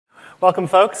Welcome,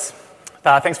 folks.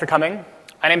 Thanks for coming.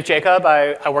 My name is Jacob.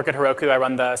 I work at Heroku. I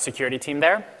run the security team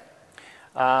there.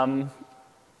 I'm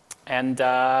going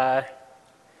to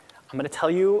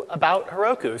tell you about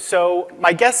Heroku. So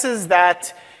my guess is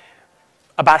that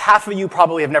about half of you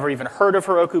probably have never even heard of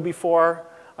Heroku before.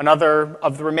 Another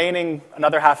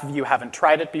half of you haven't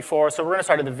tried it before. So we're going to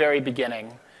start at the very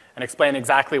beginning and explain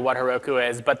exactly what Heroku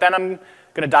is. But then I'm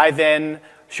going to dive in,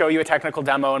 show you a technical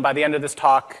demo, and by the end of this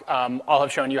talk, I'll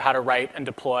have shown you how to write and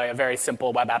deploy a very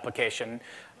simple web application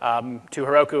to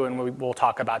Heroku, and we'll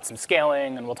talk about some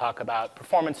scaling, and we'll talk about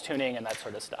performance tuning and that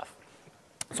sort of stuff.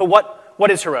 So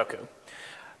what is Heroku?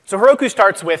 So Heroku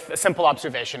starts with a simple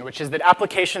observation, which is that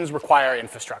applications require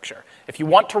infrastructure. If you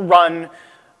want to run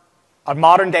a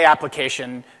modern-day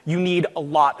application, you need a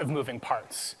lot of moving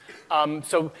parts.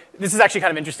 So this is actually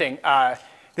kind of interesting.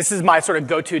 This is my sort of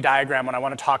go-to diagram when I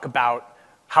want to talk about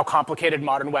how complicated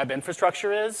modern web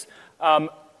infrastructure is. And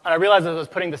I realized as I was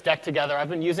putting this deck together, I've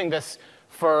been using this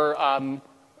for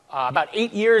about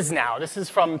 8 years now. This is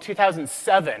from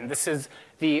 2007. This is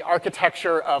the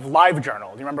architecture of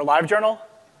LiveJournal. Do you remember LiveJournal?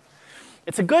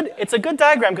 It's a good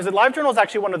diagram because LiveJournal is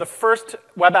actually one of the first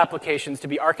web applications to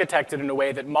be architected in a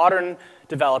way that modern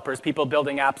developers, people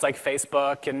building apps like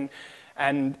Facebook and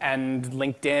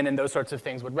LinkedIn and those sorts of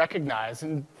things would recognize.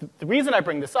 And the reason I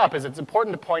bring this up is it's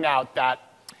important to point out that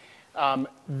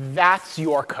that's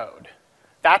your code.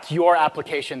 That's your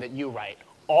application that you write.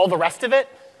 All the rest of it,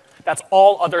 that's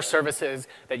all other services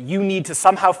that you need to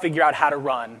somehow figure out how to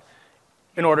run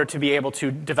in order to be able to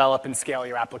develop and scale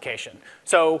your application.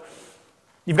 So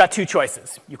you've got two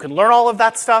choices. You can learn all of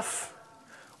that stuff,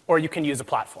 or you can use a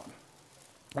platform.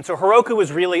 And so Heroku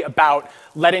is really about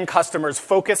letting customers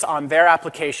focus on their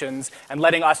applications and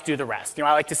letting us do the rest. You know,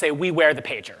 I like to say we wear the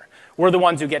pager. We're the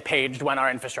ones who get paged when our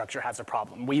infrastructure has a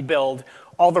problem. We build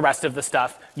all the rest of the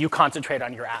stuff. You concentrate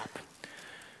on your app.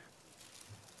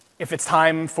 If it's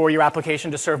time for your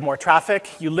application to serve more traffic,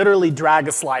 you literally drag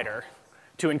a slider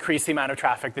to increase the amount of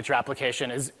traffic that your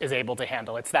application is able to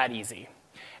handle. It's that easy.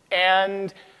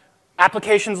 And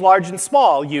applications large and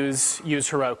small use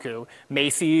Heroku.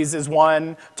 Macy's is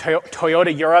one.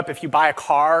 Toyota Europe, if you buy a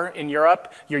car in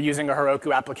Europe, you're using a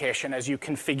Heroku application as you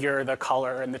configure the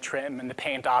color and the trim and the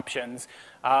paint options.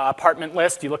 Apartment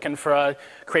List, you're looking for a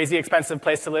crazy expensive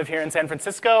place to live here in San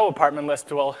Francisco, Apartment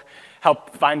List will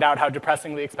help find out how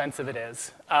depressingly expensive it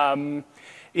is.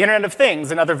 The Internet of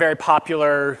Things, another very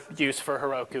popular use for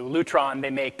Heroku. Lutron, they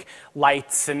make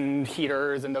lights and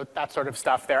heaters and that sort of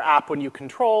stuff. Their app, when you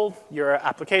control your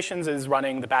applications, is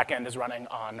running, the back end is running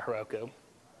on Heroku.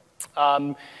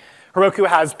 Heroku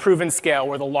has proven scale.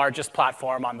 We're the largest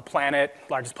platform on the planet,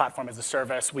 largest platform as a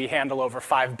service. We handle over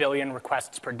 5 billion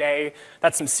requests per day.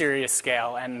 That's some serious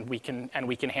scale, and we can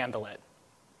handle it.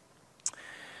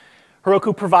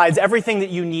 Heroku provides everything that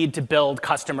you need to build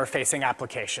customer-facing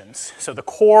applications. So the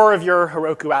core of your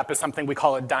Heroku app is something we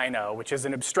call a dyno, which is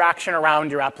an abstraction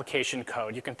around your application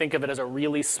code. You can think of it as a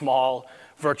really small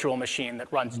virtual machine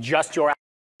that runs just your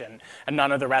application and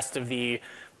none of the rest of the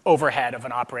overhead of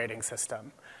an operating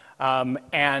system.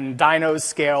 And dynos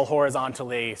scale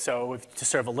horizontally. So to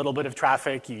serve a little bit of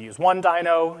traffic, you use one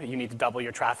dyno. You need to double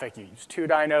your traffic, you use 2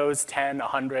 dynos, 10,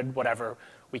 100, whatever.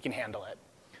 We can handle it.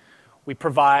 We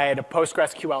provide a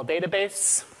PostgreSQL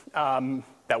database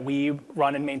that we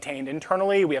run and maintain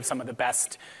internally. We have some of the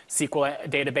best SQL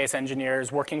database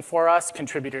engineers working for us,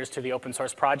 contributors to the open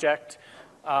source project.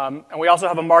 And we also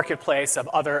have a marketplace of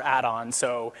other add-ons.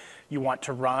 So you want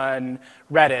to run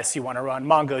Redis, you want to run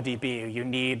MongoDB, you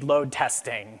need load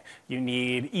testing, you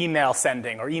need email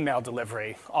sending or email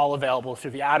delivery, all available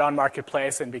through the add-on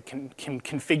marketplace, and we can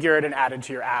configure it and add it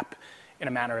to your app in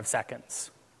a matter of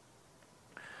seconds.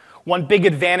 One big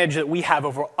advantage that we have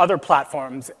over other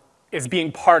platforms is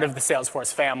being part of the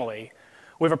Salesforce family.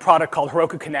 We have a product called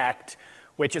Heroku Connect,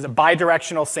 which is a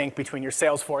bidirectional sync between your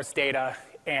Salesforce data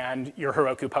and your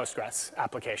Heroku Postgres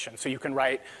application. So you can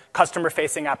write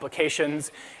customer-facing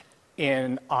applications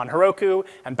on Heroku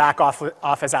and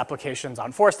back-office applications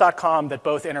on Force.com that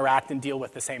both interact and deal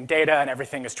with the same data, and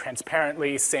everything is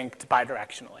transparently synced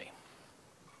bidirectionally.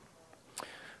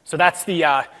 So that's the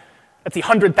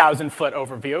 100,000-foot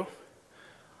overview.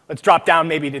 Let's drop down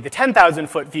maybe to the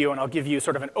 10,000-foot view, and I'll give you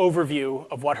sort of an overview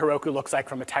of what Heroku looks like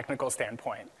from a technical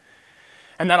standpoint.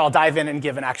 And then I'll dive in and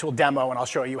give an actual demo, and I'll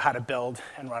show you how to build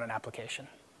and run an application.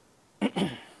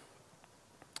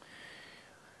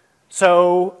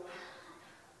 So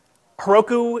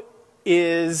Heroku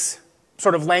is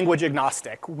sort of language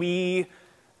agnostic. We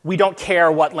don't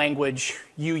care what language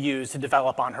you use to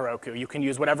develop on Heroku. You can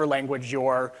use whatever language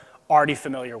you're already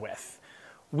familiar with.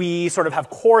 We sort of have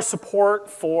core support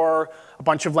for a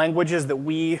bunch of languages that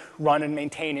we run and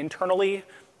maintain internally: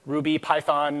 Ruby,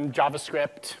 Python,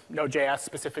 JavaScript, Node.js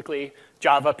specifically,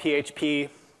 Java, PHP.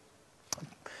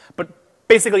 But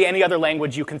basically any other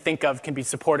language you can think of can be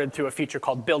supported through a feature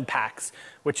called build packs,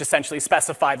 which essentially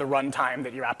specify the runtime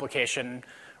that your application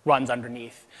runs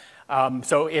underneath.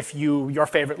 So if your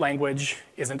favorite language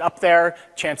isn't up there,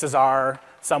 chances are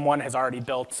someone has already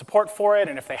built support for it,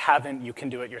 and if they haven't, you can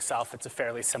do it yourself. It's a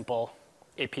fairly simple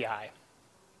API.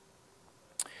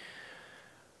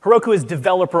 Heroku is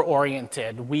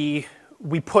developer-oriented. We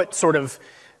put sort of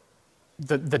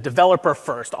the developer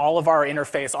first. All of our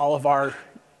interface, all of our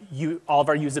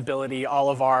usability, all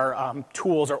of our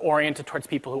tools are oriented towards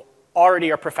people who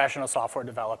already are professional software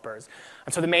developers.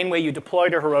 And so the main way you deploy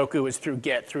to Heroku is through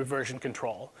Git, through version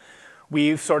control.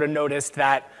 We've sort of noticed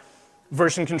that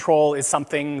version control is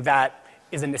something that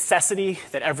is a necessity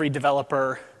that every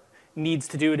developer needs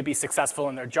to do to be successful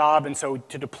in their job. And so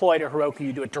to deploy to Heroku,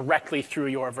 you do it directly through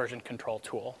your version control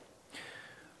tool.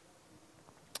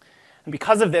 And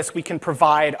because of this, we can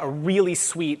provide a really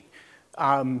sweet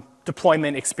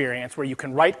deployment experience where you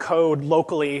can write code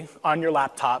locally on your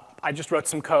laptop. I just wrote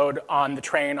some code on the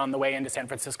train on the way into San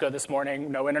Francisco this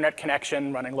morning. No internet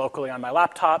connection, running locally on my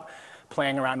laptop,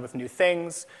 playing around with new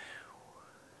things.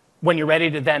 When you're ready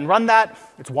to then run that,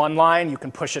 it's one line. You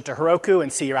can push it to Heroku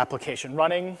and see your application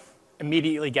running,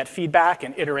 immediately get feedback,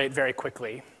 and iterate very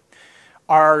quickly.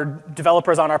 Our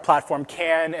developers on our platform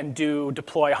can and do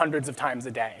deploy hundreds of times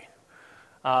a day.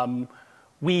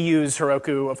 We use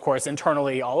Heroku, of course,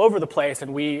 internally all over the place,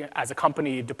 and we, as a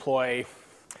company, deploy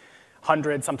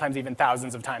hundreds, sometimes even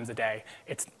thousands of times a day.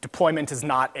 Deployment is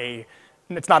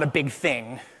it's not a big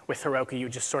thing with Heroku. You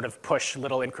just sort of push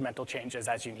little incremental changes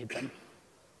as you need them.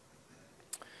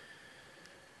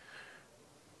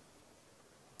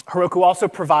 Heroku also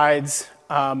provides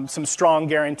some strong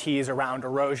guarantees around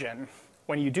erosion.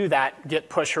 When you do that, git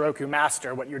push Heroku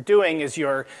master, what you're doing is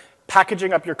you're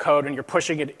packaging up your code and you're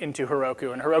pushing it into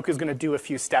Heroku. And Heroku is going to do a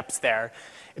few steps there.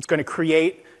 It's going to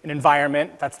create an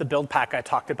environment. That's the build pack I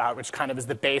talked about, which kind of is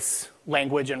the base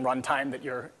language and runtime that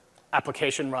your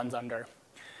application runs under.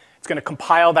 It's going to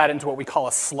compile that into what we call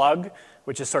a slug,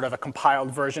 which is sort of a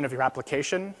compiled version of your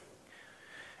application.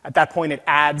 At that point, it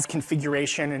adds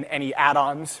configuration and any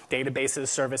add-ons, databases,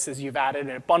 services you've added,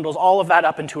 and it bundles all of that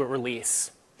up into a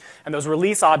release. And those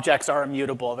release objects are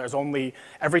immutable. There's only,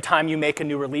 every time you make a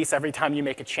new release, every time you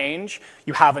make a change,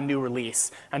 you have a new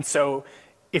release. And so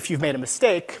if you've made a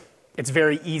mistake, it's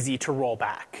very easy to roll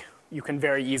back. You can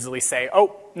very easily say,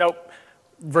 oh, nope,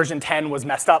 version 10 was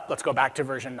messed up. Let's go back to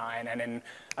version 9. And in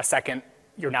a second,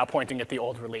 you're now pointing at the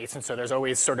old release. And so there's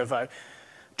always sort of a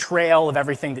trail of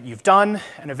everything that you've done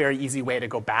and a very easy way to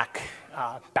go back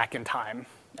in time,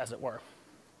 as it were.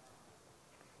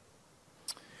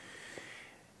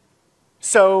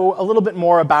 So a little bit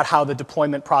more about how the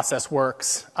deployment process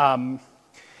works.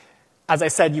 As I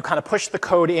said, you kind of push the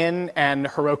code in, and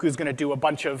Heroku is going to do a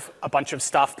bunch of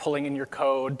stuff, pulling in your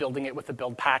code, building it with the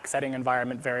build pack, setting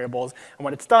environment variables. And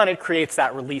when it's done, it creates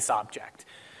that release object.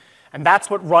 And that's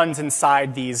what runs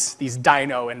inside these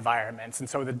dyno environments. And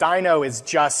so the dyno is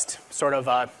just sort of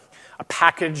a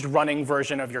packaged running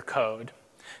version of your code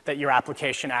that your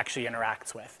application actually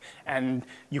interacts with. And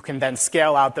you can then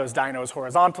scale out those dynos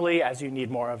horizontally as you need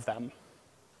more of them.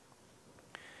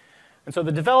 And so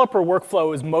the developer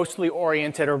workflow is mostly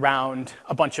oriented around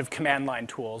a bunch of command line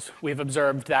tools. We've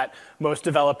observed that most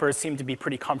developers seem to be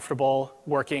pretty comfortable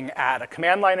working at a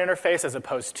command line interface as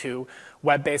opposed to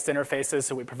web-based interfaces,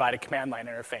 so we provide a command line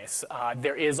interface.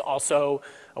 There is also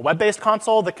a web-based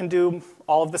console that can do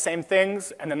all of the same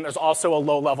things, and then there's also a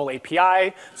low-level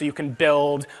API, so you can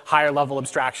build higher-level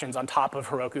abstractions on top of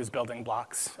Heroku's building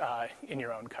blocks in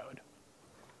your own code.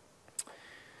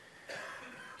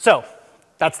 So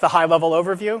that's the high-level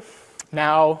overview.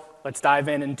 Now let's dive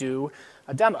in and do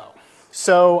a demo.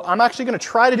 So I'm actually going to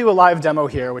try to do a live demo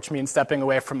here, which means stepping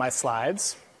away from my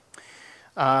slides.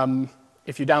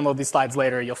 If you download these slides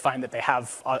later, you'll find that they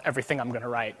have everything I'm going to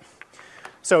write.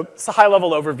 So it's a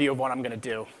high-level overview of what I'm going to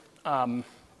do. I'm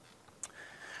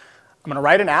going to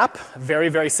write an app, a very,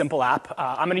 very simple app.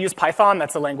 I'm going to use Python.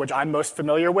 That's the language I'm most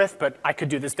familiar with, but I could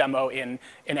do this demo in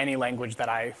any language that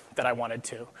I wanted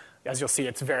to. As you'll see,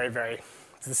 it's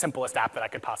it's the simplest app that I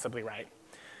could possibly write.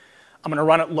 I'm going to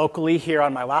run it locally here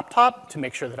on my laptop to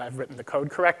make sure that I've written the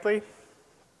code correctly.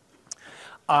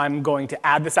 I'm going to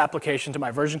add this application to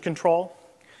my version control.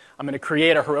 I'm going to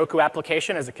create a Heroku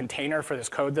application as a container for this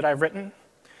code that I've written.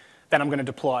 Then I'm going to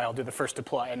deploy. I'll do the first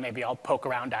deploy, and maybe I'll poke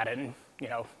around at it and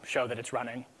show that it's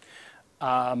running.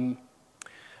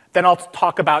 Then I'll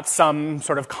talk about some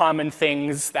sort of common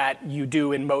things that you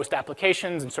do in most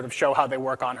applications and sort of show how they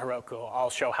work on Heroku. I'll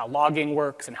show how logging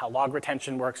works and how log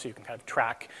retention works so you can kind of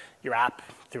track your app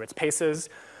through its paces.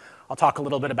 I'll talk a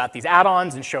little bit about these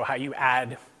add-ons and show how you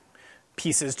add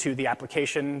pieces to the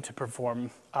application to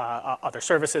perform other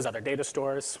services, other data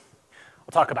stores.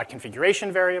 I'll talk about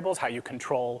configuration variables, how you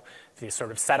control the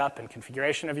sort of setup and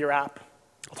configuration of your app.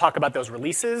 I'll talk about those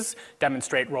releases,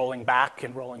 demonstrate rolling back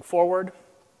and rolling forward.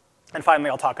 And finally,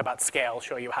 I'll talk about scale,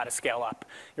 show you how to scale up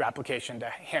your application to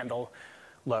handle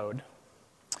load.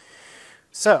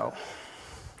 So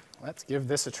let's give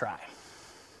this a try.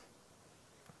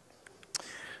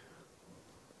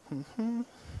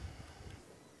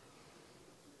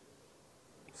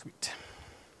 Sweet.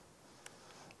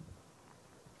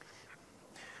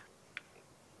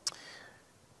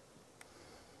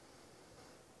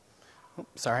 Oh,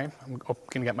 sorry, I'm going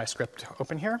to get my script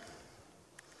open here.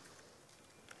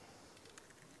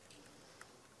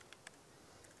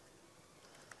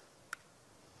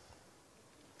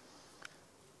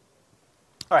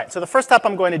 All right, so the first step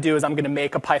I'm going to do is I'm going to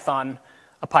make a Python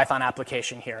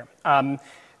application here.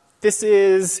 This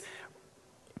is,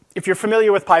 if you're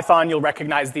familiar with Python, you'll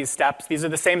recognize these steps. These are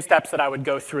the same steps that I would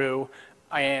go through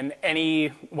when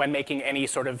making any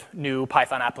sort of new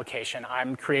Python application.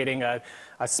 I'm creating a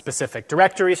specific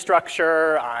directory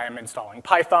structure, I'm installing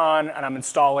Python, and I'm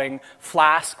installing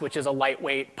Flask, which is a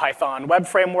lightweight Python web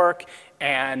framework,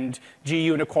 and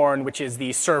GUnicorn, which is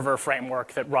the server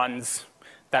framework that runs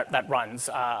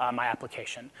my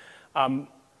application.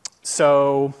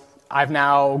 So I've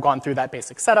now gone through that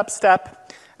basic setup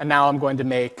step, and now I'm going to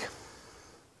make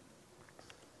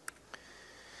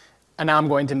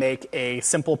a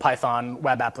simple Python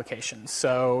web application.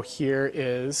 So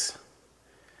here's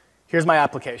my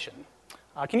application.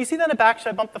 Can you see that in the back? Should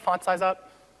I bump the font size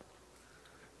up?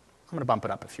 I'm going to bump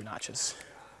it up a few notches.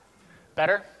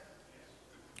 Better?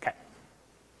 OK.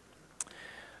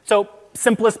 So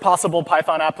simplest possible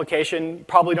Python application.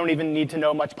 Probably don't even need to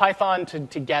know much Python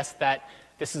to guess that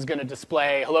this is going to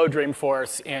display Hello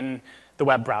Dreamforce in the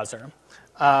web browser.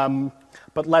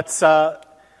 But let's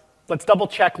double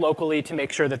check locally to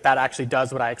make sure that that actually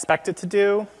does what I expect it to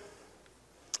do.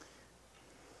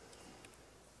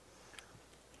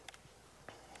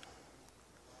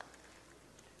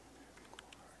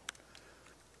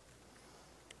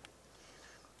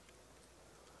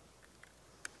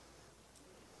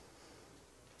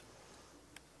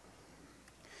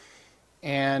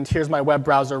 And here's my web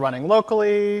browser running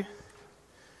locally.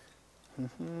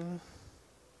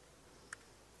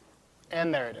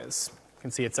 And there it is. You can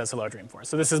see it says Hello Dreamforce.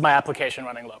 So this is my application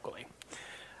running locally.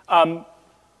 One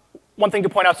thing to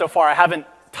point out so far, I haven't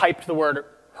typed the word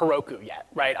Heroku yet,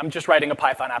 right? I'm just writing a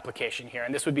Python application here.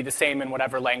 And this would be the same in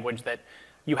whatever language that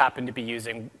you happen to be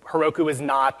using. Heroku is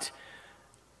not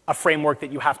a framework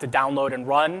that you have to download and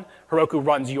run. Heroku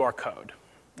runs your code.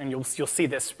 And you'll see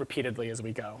this repeatedly as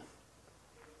we go.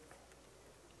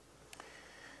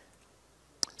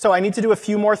 So I need to do a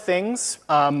few more things.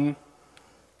 I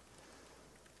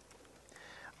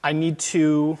need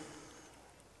to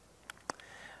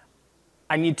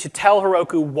tell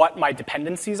Heroku what my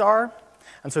dependencies are.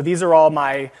 And so these are all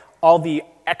the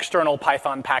external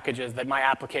Python packages that my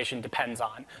application depends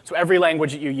on. So every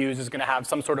language that you use is going to have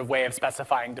some sort of way of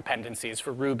specifying dependencies.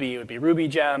 For Ruby, it would be Ruby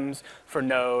gems. For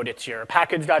Node, it's your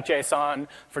package.json.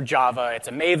 For Java, it's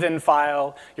a Maven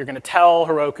file. You're going to tell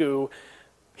Heroku,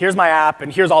 here's my app,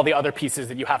 and here's all the other pieces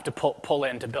that you have to pull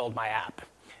in to build my app.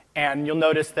 And you'll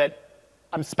notice that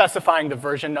I'm specifying the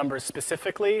version numbers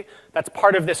specifically. That's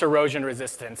part of this erosion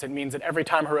resistance. It means that every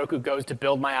time Heroku goes to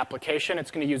build my application,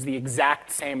 it's going to use the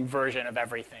exact same version of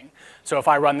everything. So if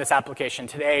I run this application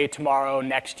today, tomorrow,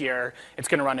 next year, it's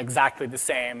going to run exactly the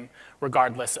same,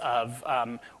 regardless of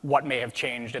what may have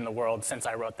changed in the world since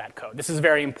I wrote that code. This is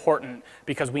very important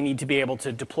because we need to be able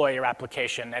to deploy your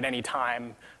application at any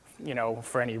time,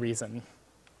 for any reason.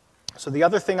 So the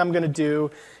other thing I'm going to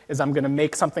do is I'm going to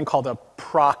make something called a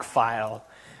proc file.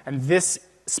 And this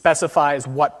specifies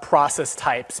what process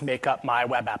types make up my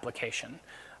web application.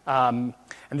 And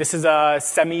this is a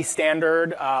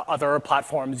semi-standard. Other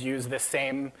platforms use the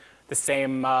same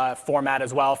format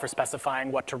as well for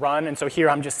specifying what to run. And so here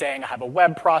I'm just saying I have a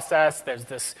web process. There's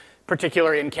this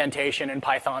particular incantation in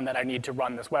Python that I need to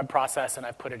run this web process, and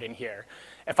I've put it in here.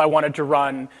 If I wanted to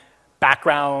run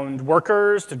background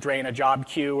workers to drain a job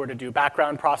queue or to do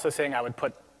background processing, I would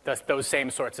put those same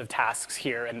sorts of tasks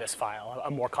here in this file. A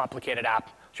more complicated app,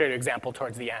 I'll show you an example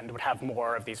towards the end, would have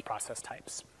more of these process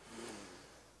types.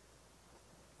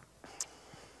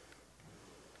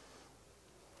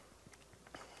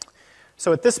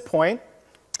 So at this point,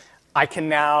 I can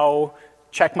now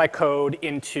check my code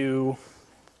into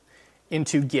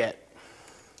Git.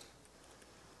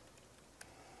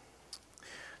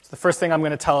 So the first thing I'm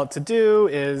going to tell it to do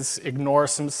is ignore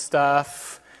some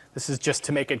stuff. This is just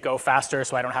to make it go faster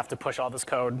so I don't have to push all this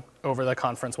code over the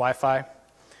conference Wi-Fi.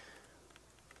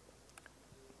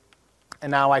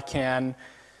 And now I can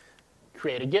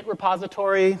create a Git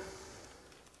repository,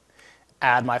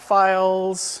 add my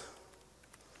files.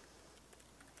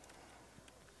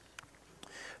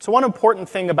 So one important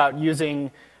thing about using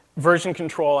version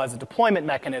control as a deployment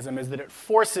mechanism is that it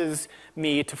forces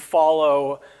me to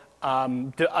follow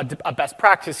a best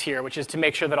practice here, which is to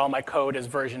make sure that all my code is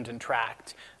versioned and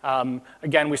tracked.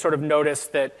 Again, we sort of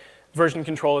noticed that version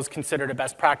control is considered a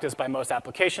best practice by most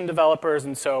application developers,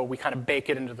 and so we kind of bake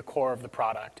it into the core of the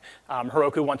product.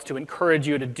 Heroku wants to encourage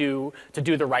you to do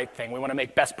the right thing. We want to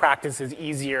make best practices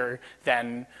easier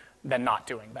than not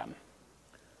doing them.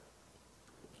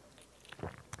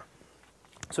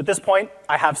 So at this point,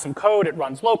 I have some code. It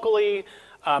runs locally.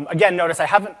 Again, notice I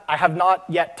have not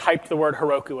yet typed the word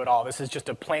Heroku at all. This is just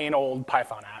a plain old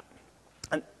Python app.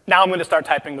 And now I'm going to start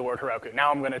typing the word Heroku.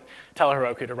 Now I'm going to tell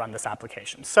Heroku to run this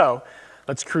application. So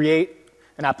let's create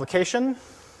an application.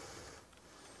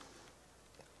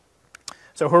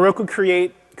 So Heroku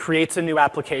creates a new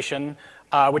application,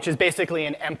 which is basically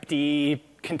an empty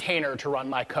container to run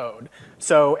my code.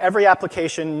 So every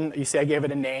application, you see I gave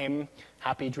it a name,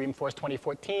 Happy Dreamforce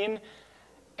 2014.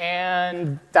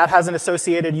 And that has an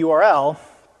associated URL,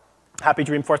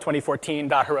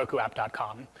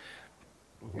 happydreamforce2014.herokuapp.com.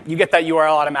 You get that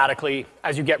URL automatically.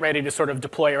 As you get ready to sort of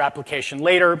deploy your application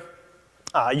later,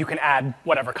 you can add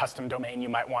whatever custom domain you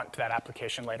might want to that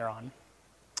application later on.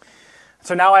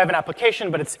 So now I have an application,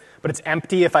 but it's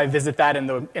empty. If I visit that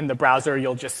in the browser,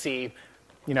 you'll just see,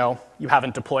 you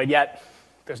haven't deployed yet.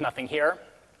 There's nothing here.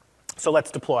 So let's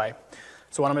deploy.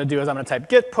 So what I'm going to do is I'm going to type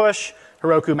git push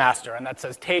Heroku master, and that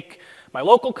says take my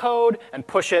local code and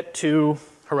push it to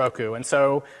Heroku. And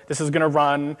so this is going to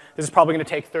run. This is probably going to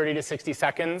take 30 to 60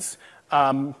 seconds.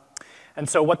 And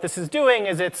so what this is doing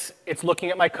is it's looking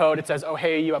at my code. It says, oh,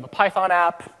 hey, you have a Python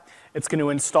app. It's going to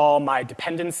install my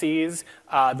dependencies.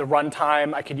 The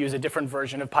runtime, I could use a different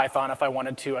version of Python if I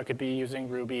wanted to. I could be using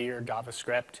Ruby or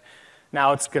JavaScript.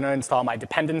 Now it's going to install my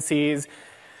dependencies.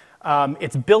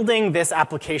 It's building this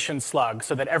application slug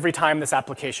so that every time this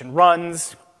application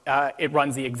runs, it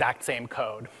runs the exact same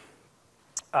code.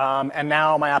 And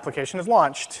now my application is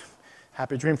launched.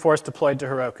 Happy Dreamforce deployed to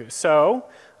Heroku. So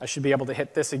I should be able to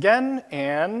hit this again,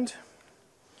 and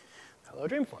hello,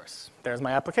 Dreamforce. There's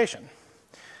my application.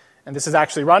 And this is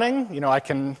actually running. I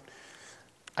can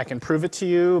prove it to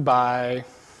you by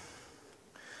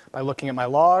looking at my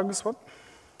logs. Whoop.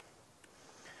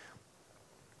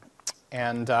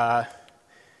 And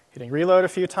hitting reload a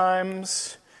few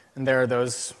times. And there are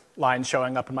those lines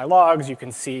showing up in my logs. You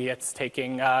can see it's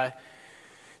taking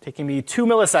me 2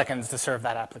 milliseconds to serve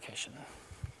that application.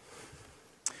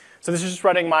 So this is just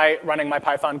running my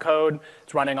Python code.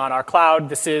 It's running on our cloud.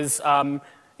 This is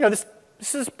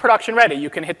this is production ready.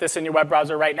 You can hit this in your web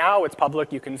browser right now. It's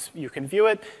public. You can view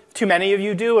it. Too many of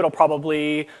you do. It'll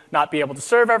probably not be able to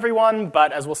serve everyone.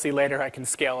 But as we'll see later, I can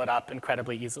scale it up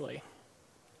incredibly easily.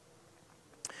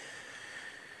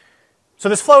 So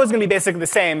this flow is going to be basically the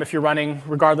same if you're running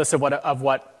regardless of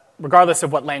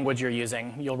what language you're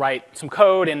using. You'll write some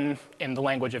code in the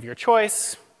language of your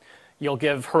choice. You'll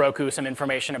give Heroku some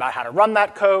information about how to run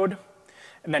that code.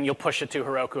 And then you'll push it to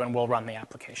Heroku, and we'll run the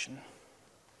application.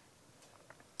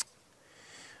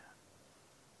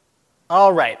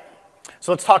 All right.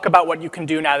 So let's talk about what you can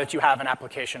do now that you have an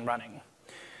application running.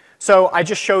 So I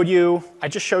just showed you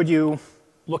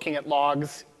looking at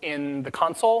logs in the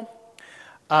console.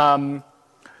 So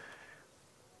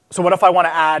what if I want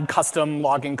to add custom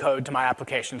logging code to my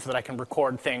application so that I can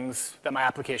record things that my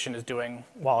application is doing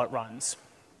while it runs?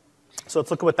 So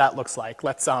let's look at what that looks like.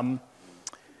 Let's add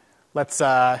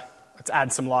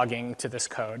some logging to this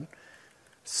code.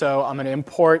 So I'm going to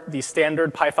import the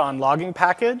standard Python logging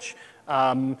package.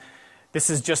 This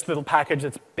is just the little package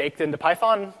that's baked into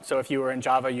Python. So if you were in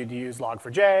Java, you'd use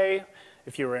log4j.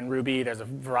 If you were in Ruby, there's a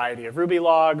variety of Ruby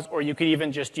logs. Or you could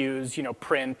even just use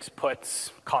print,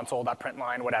 puts,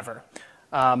 console.println, whatever.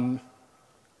 I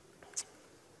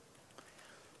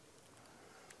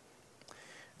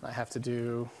have to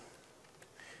do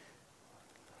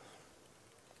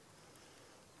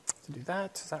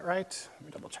that. Is that right? Let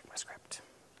me double check my script.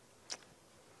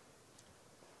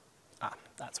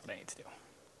 That's what I need to do.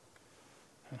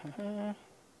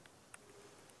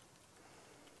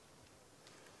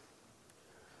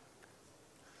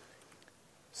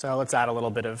 So let's add a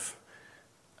little bit of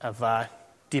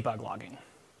debug logging.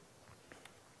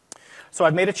 So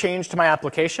I've made a change to my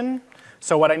application.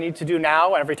 So what I need to do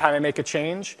now, every time I make a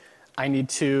change, I need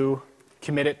to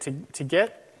commit it to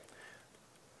Git.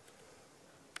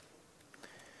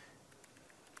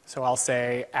 So I'll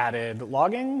say added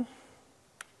logging.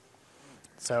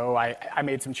 So I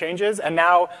made some changes. And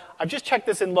now I've just checked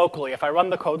this in locally. If I run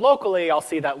the code locally, I'll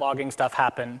see that logging stuff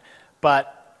happen.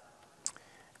 But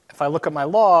if I look at my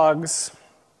logs,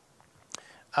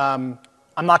 I'm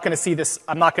not going to see this.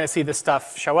 I'm not going to see this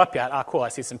stuff show up yet. Ah, cool. I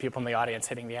see some people in the audience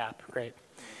hitting the app. Great.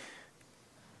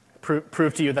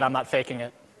 Prove to you that I'm not faking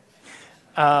it.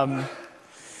 So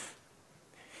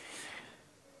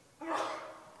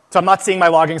I'm not seeing my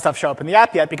logging stuff show up in the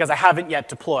app yet because I haven't yet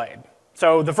deployed.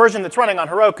 So the version that's running on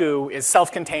Heroku is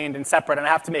self-contained and separate, and I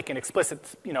have to make an explicit,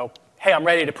 hey, I'm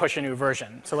ready to push a new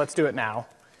version. So let's do it now.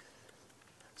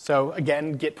 So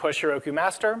again, git push Heroku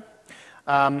master.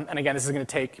 And again, this is going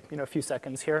to take a few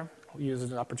seconds here. I'll use it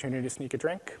as an opportunity to sneak a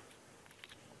drink.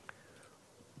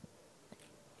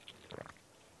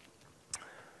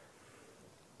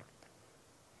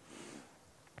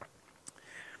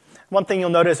 One thing you'll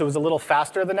notice, it was a little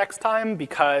faster the next time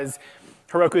because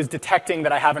Heroku is detecting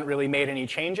that I haven't really made any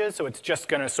changes, so it's just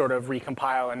going to sort of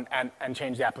recompile and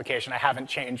change the application. I haven't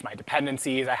changed my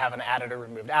dependencies. I haven't added or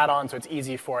removed add-ons, so it's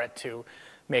easy for it to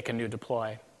make a new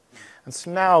deploy. And so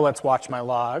now let's watch my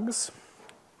logs.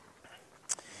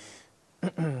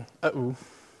 Uh-oh.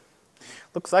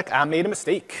 Looks like I made a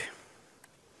mistake.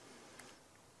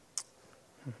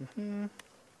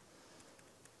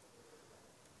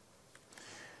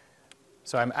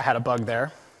 So I had a bug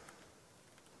there.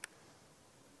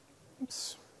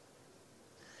 Oops.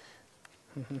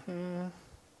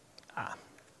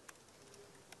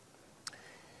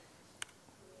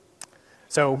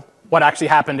 So what actually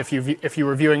happened if you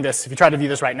were viewing this, if you try to view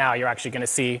this right now, you're actually going to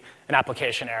see an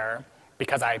application error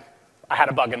because I had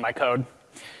a bug in my code.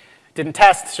 Didn't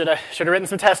test. Should have written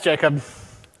some tests, Jacob.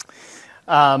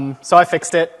 So I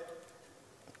fixed it.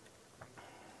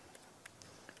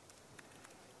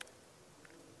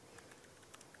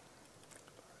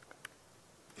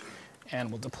 And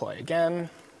we'll deploy again.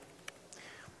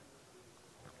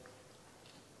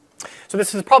 So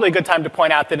this is probably a good time to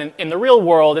point out that in the real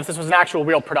world, if this was an actual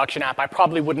real production app, I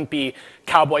probably wouldn't be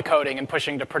cowboy coding and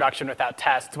pushing to production without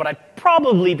tests. What I'd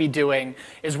probably be doing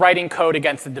is writing code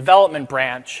against the development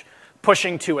branch,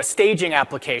 pushing to a staging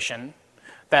application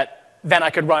that then I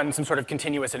could run some sort of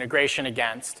continuous integration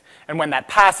against. And when that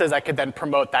passes, I could then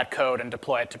promote that code and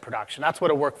deploy it to production. That's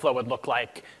what a workflow would look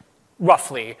like,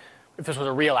 roughly, if this was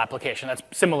a real application. That's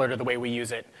similar to the way we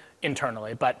use it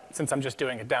internally. But since I'm just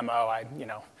doing a demo, I,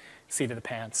 seat of the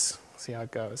pants, see how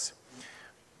it goes.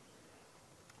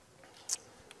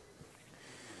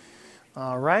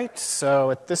 All right, so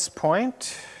at this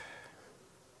point,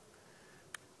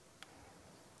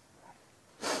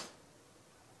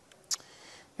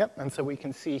 yep, and so we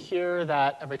can see here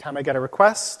that every time I get a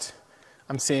request,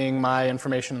 I'm seeing my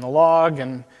information in the log,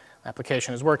 and the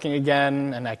application is working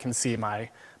again, and I can see my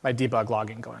debug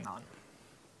logging going on.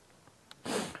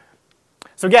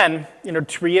 So again,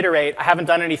 to reiterate, I haven't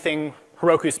done anything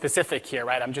Heroku specific here,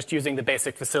 right? I'm just using the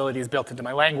basic facilities built into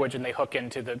my language, and they hook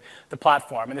into the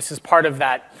platform. And this is part of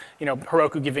that,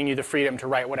 Heroku giving you the freedom to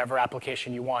write whatever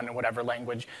application you want in whatever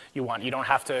language you want. You don't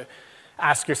have to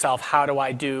ask yourself, how do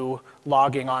I do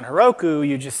logging on Heroku?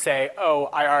 You just say, oh,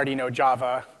 I already know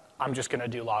Java. I'm just going to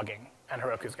do logging, and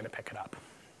Heroku is going to pick it up.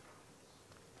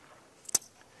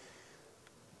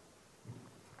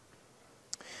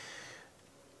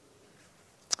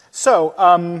 So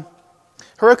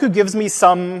Heroku gives me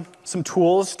some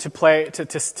tools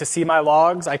to see my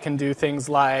logs. I can do things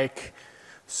like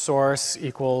source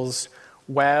equals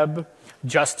web,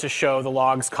 just to show the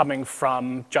logs coming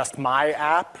from just my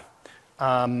app.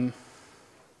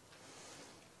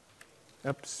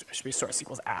 Oops, it should be source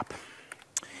equals app.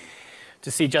 To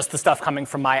see just the stuff coming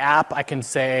from my app, I can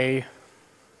say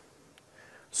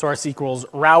source equals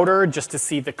router, just to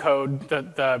see the code,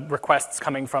 the requests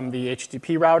coming from the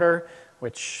HTTP router,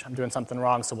 which I'm doing something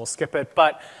wrong, so we'll skip it.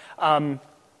 But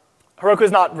Heroku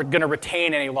is not going to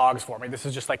retain any logs for me. This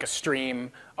is just like a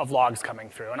stream of logs coming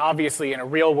through. And obviously, in a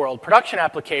real-world production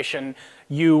application,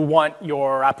 you want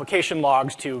your application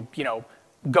logs to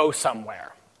go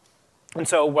somewhere. And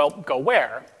so, well, go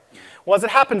where? Well, as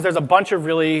it happens, there's a bunch of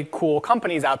really cool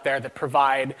companies out there that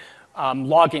provide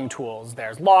logging tools.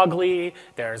 There's Loggly,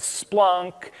 there's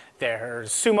Splunk,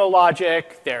 there's Sumo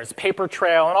Logic, there's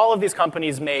Papertrail, and all of these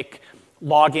companies make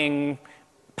logging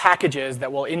packages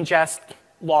that will ingest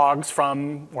logs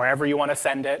from wherever you want to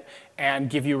send it and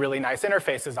give you really nice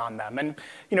interfaces on them. And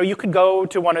you could go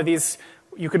to one of these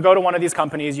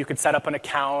companies, you could set up an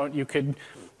account, you could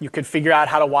you could figure out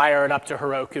how to wire it up to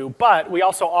Heroku, but we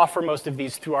also offer most of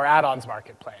these through our add-ons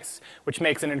marketplace, which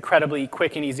makes an incredibly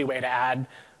quick and easy way to add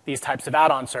these types of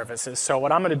add-on services. So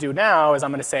what I'm going to do now is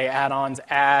I'm going to say add-ons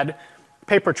add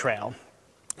Papertrail.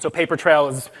 So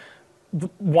Papertrail is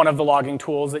one of the logging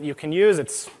tools that you can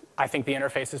use. I think the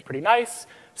interface is pretty nice.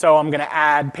 So I'm going to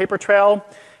add Papertrail.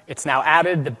 It's now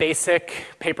added. The basic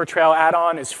Papertrail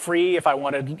add-on is free. If I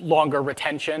wanted longer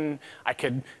retention, I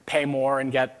could pay more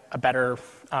and get a better,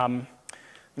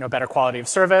 better quality of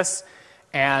service.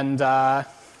 And now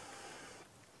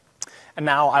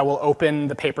I will open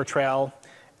the Papertrail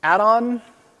add-on.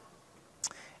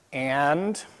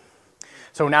 And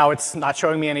so now it's not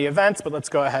showing me any events, but let's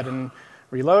go ahead and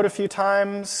reload a few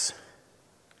times.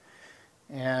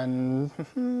 And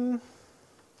oh,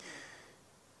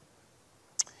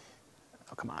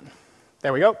 come on.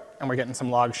 There we go. And we're getting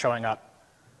some logs showing up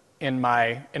in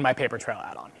my Papertrail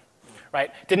add-on.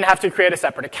 Right? Didn't have to create a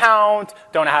separate account.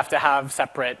 Don't have to have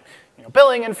separate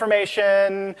billing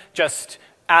information. Just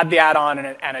add the add-on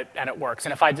and it works.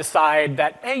 And if I decide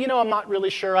that, hey, I'm not really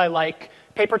sure I like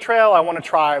Papertrail, I want to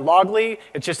try Loggly,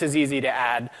 it's just as easy to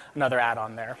add another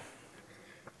add-on there.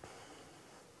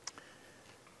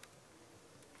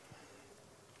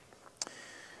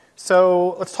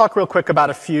 So let's talk real quick about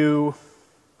a few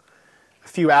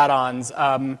add-ons.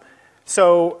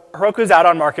 So Heroku's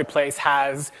add-on marketplace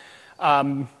has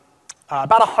about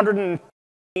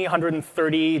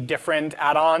 130 different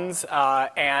add-ons,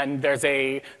 and there's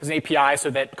an API so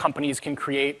that companies can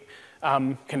create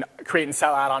and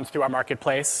sell add-ons through our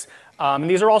marketplace. And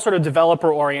these are all sort of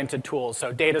developer-oriented tools,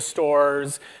 so data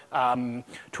stores,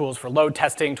 tools for load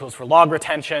testing, tools for log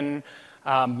retention,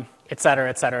 et cetera,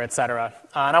 et cetera, et cetera.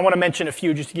 And I want to mention a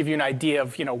few just to give you an idea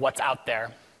of what's out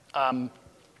there.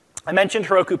 I mentioned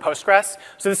Heroku Postgres.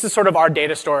 So this is sort of our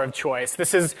data store of choice.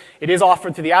 It is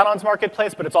offered through the add-ons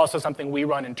marketplace, but it's also something we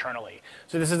run internally.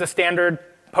 So this is a standard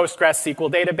Postgres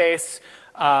SQL database.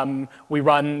 We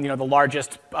run the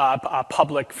largest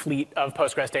public fleet of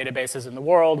Postgres databases in the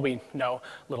world. We know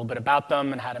a little bit about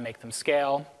them and how to make them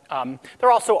scale.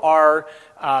 There also are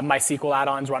MySQL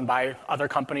add-ons run by other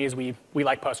companies. We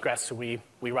like Postgres, so we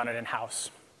run it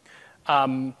in-house.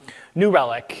 New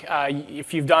Relic.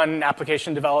 If you've done web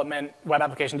application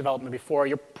development before,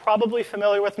 you're probably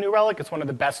familiar with New Relic. It's one of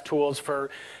the best tools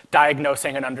for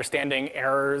diagnosing and understanding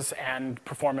errors and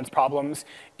performance problems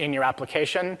in your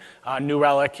application. New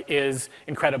Relic is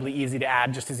incredibly easy to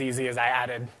add, just as easy as I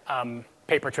added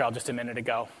Papertrail just a minute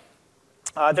ago.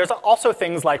 There's also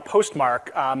things like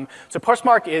Postmark. So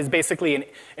Postmark is basically an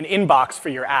inbox for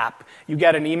your app. You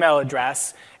get an email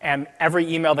address, and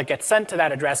every email that gets sent to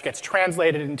that address gets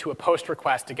translated into a post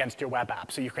request against your web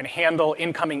app. So you can handle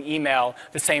incoming email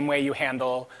the same way you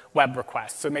handle web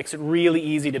requests. So it makes it really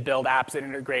easy to build apps that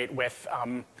integrate with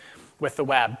the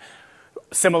web.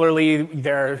 Similarly,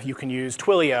 you can use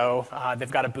Twilio.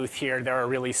 They've got a booth here. They're a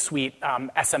really sweet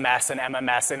SMS and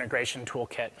MMS integration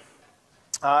toolkit.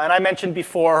 And I mentioned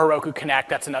before Heroku Connect.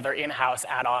 That's another in-house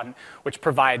add-on which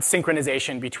provides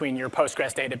synchronization between your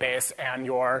Postgres database and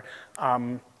your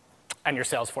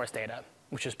Salesforce data,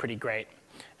 which is pretty great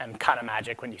and kind of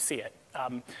magic when you see it.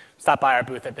 Stop by our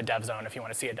booth at the Dev Zone if you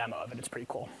want to see a demo of it. It's pretty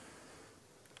cool.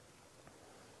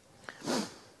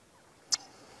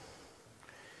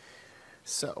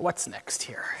 So what's next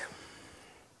here?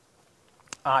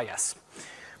 Yes.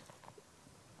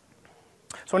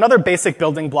 So another basic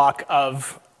building block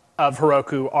of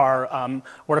Heroku are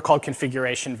what are called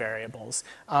configuration variables.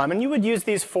 And you would use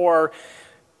these for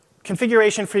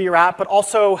configuration for your app, but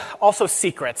also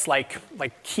secrets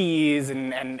like keys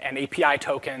and API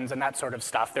tokens and that sort of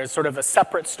stuff. There's sort of a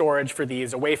separate storage for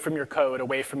these away from your code,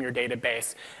 away from your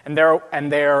database. And they're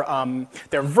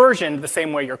versioned the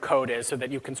same way your code is, so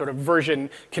that you can sort of version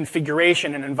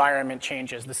configuration and environment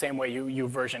changes the same way you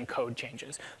version code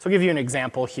changes. So I'll give you an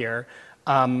example here.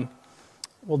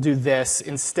 We'll do this.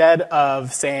 Instead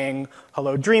of saying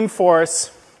hello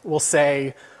Dreamforce, we'll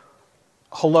say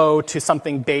hello to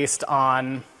something based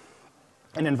on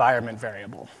an environment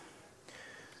variable.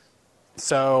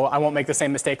 So I won't make the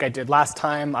same mistake I did last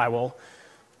time. I will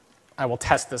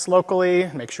test this locally,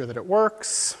 make sure that it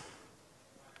works.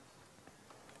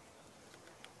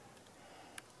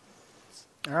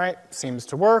 All right, seems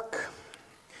to work.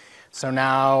 So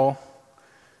now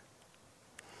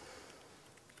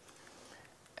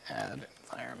add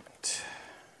environment.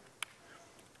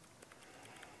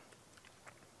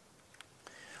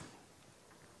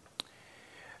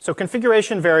 So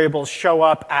configuration variables show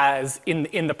up as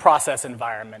in the process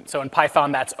environment. So in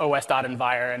Python, that's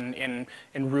os.envir, and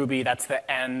in Ruby, that's the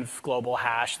env global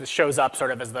hash. This shows up sort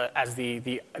of as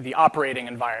the operating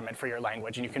environment for your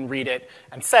language, and you can read it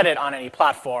and set it on any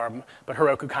platform, but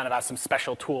Heroku kind of has some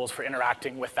special tools for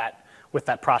interacting with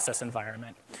that process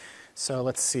environment. So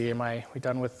let's see, we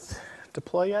done with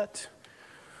deploy yet?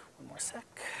 One more sec.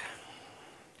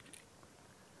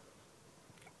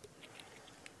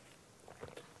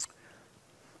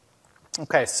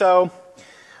 Okay, so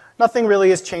nothing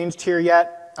really has changed here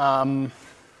yet.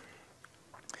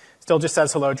 Still just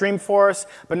says hello Dreamforce,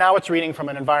 but now it's reading from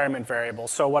an environment variable.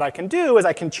 So what I can do is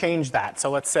I can change that.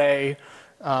 So let's say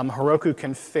Heroku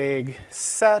config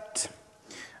set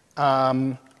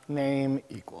name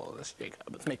equals Jacob.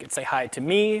 Let's make it say hi to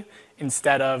me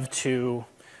instead of to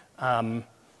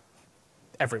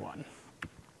everyone.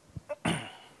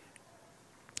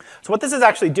 So what this is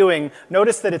actually doing,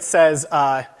 notice that it says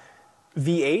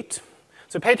V8.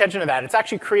 So pay attention to that. It's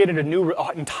actually created an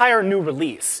entire new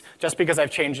release just because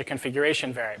I've changed a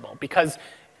configuration variable. Because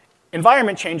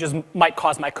environment changes might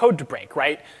cause my code to break,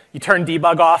 right? You turn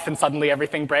debug off and suddenly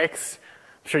everything breaks.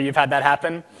 I'm sure you've had that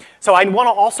happen. So I want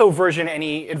to also version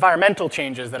any environmental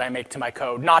changes that I make to my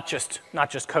code, not just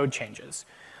code changes.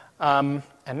 And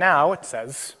now it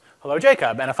says, hello,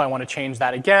 Jacob. And if I want to change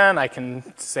that again, I can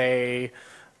say,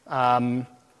 I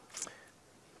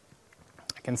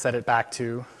can set it back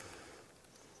to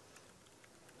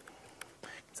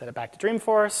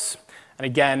Dreamforce. And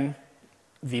again,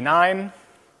 V9.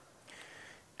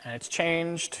 And it's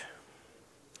changed.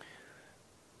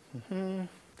 There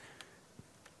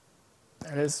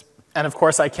it is. And of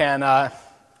course I can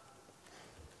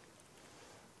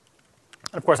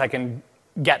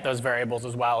get those variables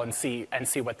as well and see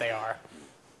what they are,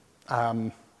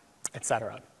 et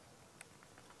cetera.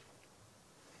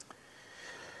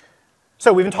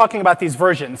 So we've been talking about these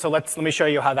versions, so let me show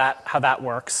you how that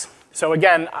works. So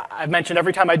again, I've mentioned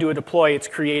every time I do a deploy, it's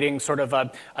creating sort of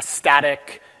a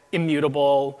static,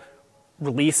 immutable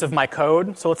release of my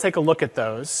code. So let's take a look at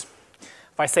those.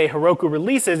 If I say Heroku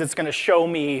releases, it's going to show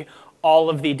me all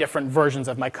of the different versions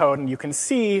of my code, and you can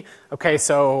see, okay,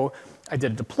 so I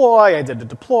did a deploy, I did a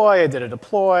deploy, I did a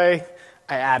deploy,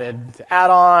 I added the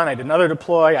add-on, I did another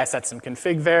deploy, I set some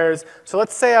config vars. So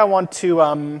let's say I want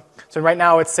to, so right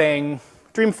now it's saying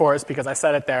Dreamforce because I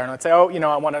set it there, and I'd say, oh,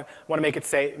 I want to make it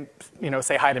say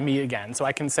hi to me again. So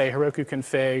I can say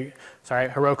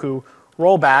Heroku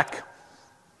rollback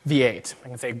v8. I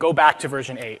can say go back to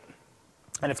version 8,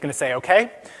 and it's going to say okay.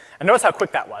 And notice how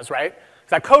quick that was, right?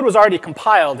 That code was already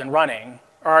compiled and running,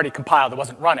 or already compiled, it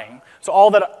wasn't running. So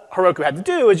all that Heroku had to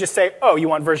do is just say, oh, you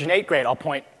want version 8? Great, I'll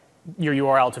point your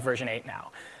URL to version 8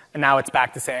 now. And now it's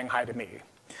back to saying hi to me.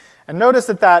 And notice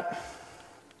that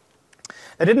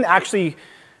didn't actually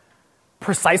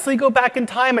precisely go back in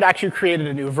time. It actually created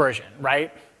a new version,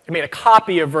 right? It made a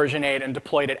copy of version 8 and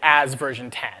deployed it as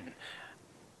version 10.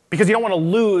 Because you don't want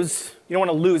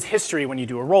to lose history when you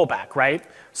do a rollback, right?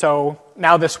 So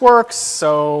now this works.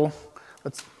 So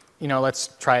let's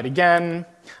try it again.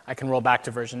 I can roll back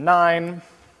to version 9,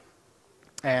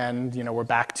 and we're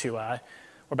back to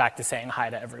saying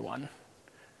hi to everyone,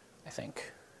 I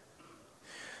think.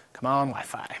 Come on,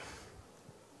 Wi-Fi.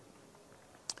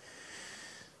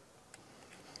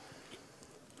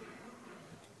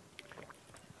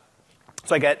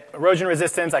 So I get erosion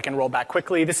resistance, I can roll back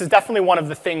quickly. This is definitely one of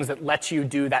the things that lets you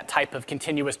do that type of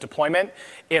continuous deployment.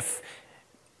 If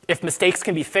mistakes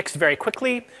can be fixed very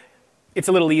quickly, it's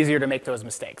a little easier to make those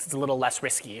mistakes. It's a little less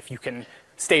risky if you can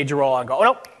stage a roll and go, oh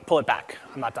no, pull it back.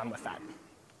 I'm not done with that.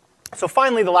 So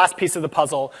finally, the last piece of the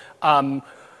puzzle, now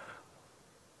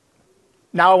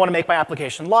I want to make my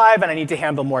application live, and I need to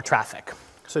handle more traffic.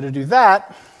 So to do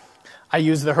that, I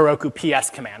use the Heroku PS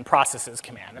command, processes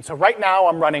command. And so right now,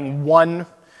 I'm running one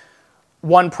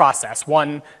process,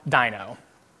 one dyno.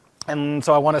 And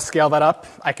so I want to scale that up.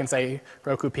 I can say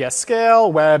Heroku PS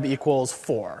scale web equals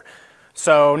 4.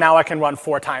 So now I can run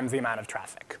 4 times the amount of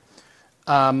traffic.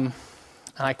 And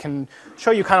I can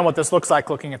show you kind of what this looks like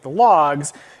looking at the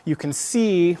logs. You can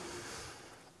see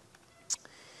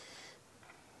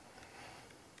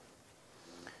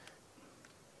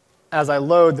as I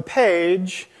load the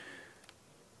page,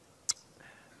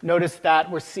 notice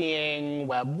that we're seeing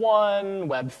web 1,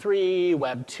 web 3,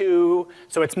 web 2.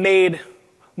 So it's made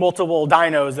multiple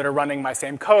dynos that are running my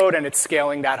same code, and it's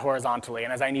scaling that horizontally.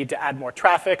 And as I need to add more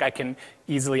traffic, I can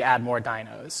easily add more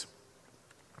dynos.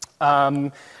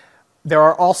 I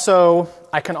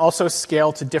can also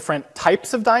scale to different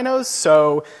types of dynos.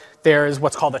 So there's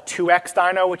what's called a 2x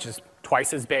dyno, which is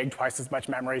twice as big, twice as much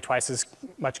memory, twice as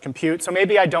much compute. So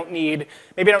maybe I don't need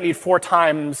 4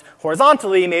 times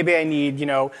horizontally. Maybe I need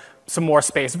some more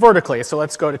space vertically. So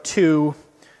let's go to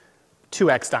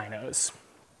 2x dynos.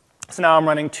 So now I'm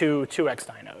running 2x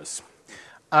dynos.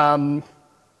 And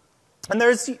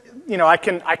there's, I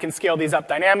can scale these up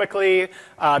dynamically.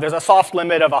 There's a soft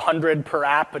limit of 100 per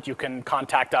app, but you can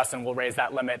contact us and we'll raise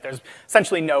that limit. There's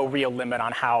essentially no real limit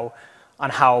on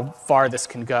how far this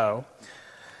can go.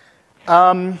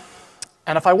 And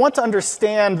if I want to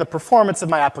understand the performance of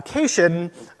my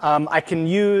application, I can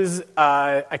use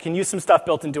some stuff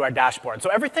built into our dashboard.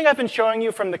 So everything I've been showing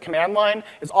you from the command line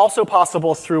is also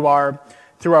possible through our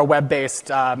web-based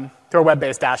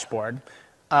dashboard.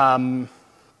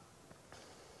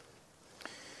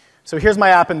 So here's my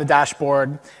app in the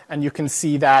dashboard, and you can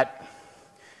see that.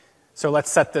 So let's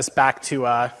set this back to,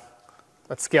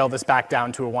 let's scale this back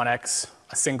down to a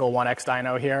single 1x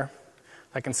dyno here.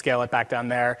 I can scale it back down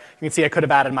there. You can see I could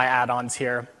have added my add-ons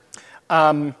here.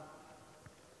 And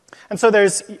so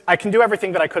I can do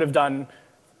everything that I could have done,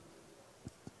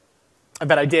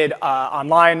 that I did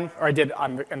online, or I did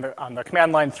on the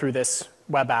command line through this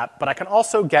web app, but I can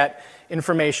also get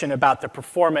information about the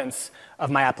performance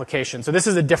of my application. So this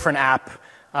is a different app.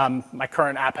 My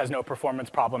current app has no performance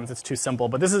problems. It's too simple.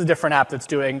 But this is a different app that's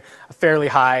doing a fairly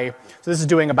high. So this is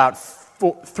doing about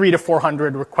 300 to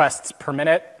 400 requests per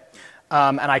minute.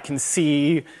 And I can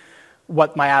see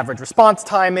what my average response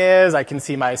time is. I can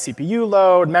see my CPU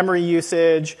load, memory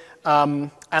usage.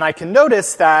 And I can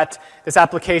notice that this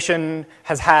application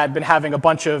has been having a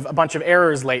bunch of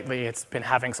errors lately. It's been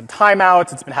having some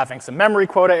timeouts. It's been having some memory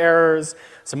quota errors,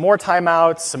 some more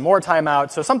timeouts, some more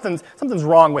timeouts. So something's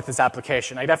wrong with this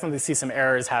application. I definitely see some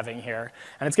errors having here.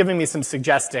 And it's giving me some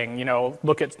suggesting,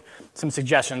 look at some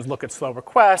suggestions, look at slow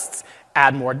requests,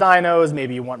 add more dynos,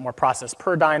 maybe you want more process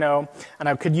per dyno. And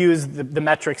I could use the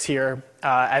metrics here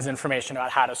as information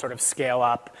about how to sort of scale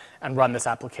up and run this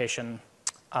application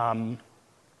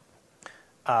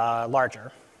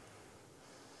larger.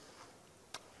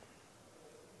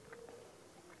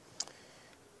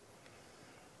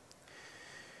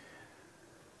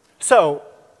 So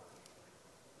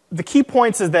the key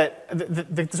points is that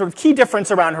the sort of key difference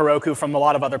around Heroku from a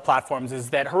lot of other platforms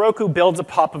is that Heroku builds a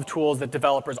pop of tools that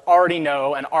developers already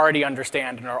know and already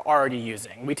understand and are already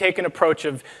using. We take an approach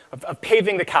of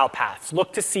paving the cow paths,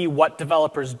 look to see what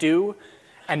developers do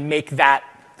and make that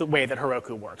the way that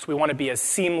Heroku works. We want to be as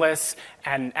seamless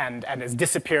and as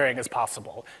disappearing as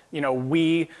possible.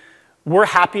 We're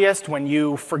happiest when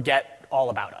you forget all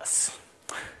about us.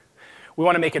 We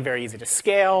want to make it very easy to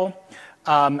scale,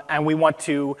 and we want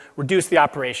to reduce the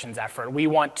operations effort. We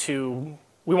want to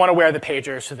wear the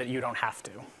pager so that you don't have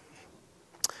to.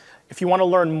 If you want to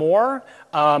learn more,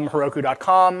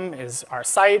 Heroku.com is our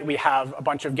site. We have a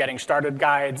bunch of getting started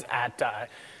guides at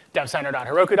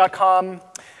devcenter.heroku.com.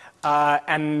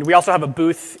 And we also have a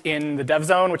booth in the dev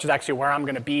zone, which is actually where I'm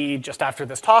going to be just after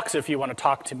this talk. So if you want to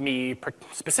talk to me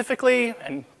specifically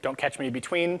and don't catch me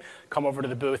between, come over to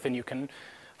the booth and you can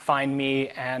find me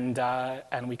and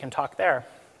we can talk there.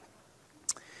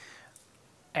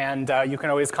 And you can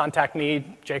always contact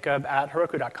me, Jacob at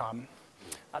Heroku.com.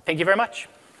 Thank you very much.